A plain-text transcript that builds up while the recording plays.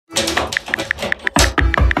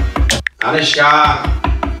Anushka!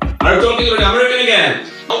 Are you talking to the American again?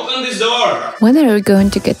 Open this door! When are we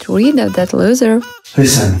going to get rid of that loser?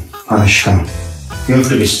 Listen, Anushka, you have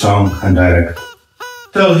to be strong and direct.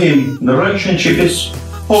 Tell him the relationship is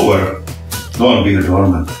over. Don't be the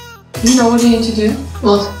doormat. You know what you need to do?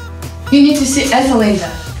 What? You need to see Evelinda.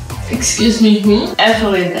 Excuse me, who?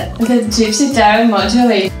 Evelinda. The gypsy town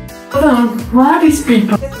modulator. Who are these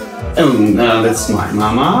people? That's my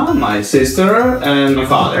mama, my sister, and my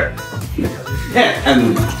father. Yeah,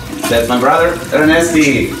 and that's my brother,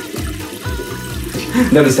 Ernesti.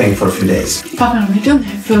 They'll be staying for a few days. Papa, we don't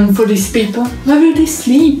have room for these people. Where will they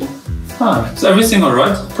sleep? Is everything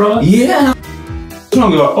alright, probably? Yeah.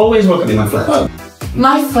 You are always welcome in my flat.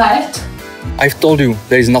 My flat? I've told you,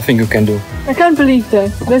 there is nothing you can do. I can't believe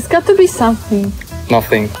that. There's got to be something.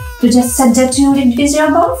 Nothing. You just said that you lived with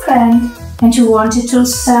your boyfriend and you wanted to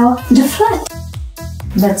sell the flat.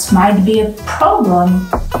 That might be a problem.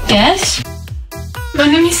 Yes? My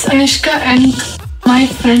name is Anushka and my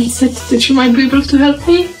friend said that you might be able to help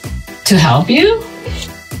me. To help you?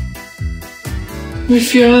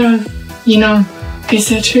 With your,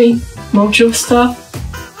 researching, mojo stuff.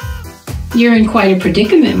 You're in quite a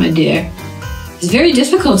predicament, my dear. It's very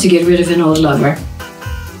difficult to get rid of an old lover.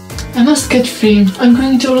 I must get free. I'm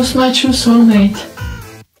going to lose my true soulmate.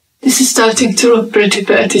 This is starting to look pretty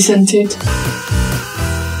bad, isn't it?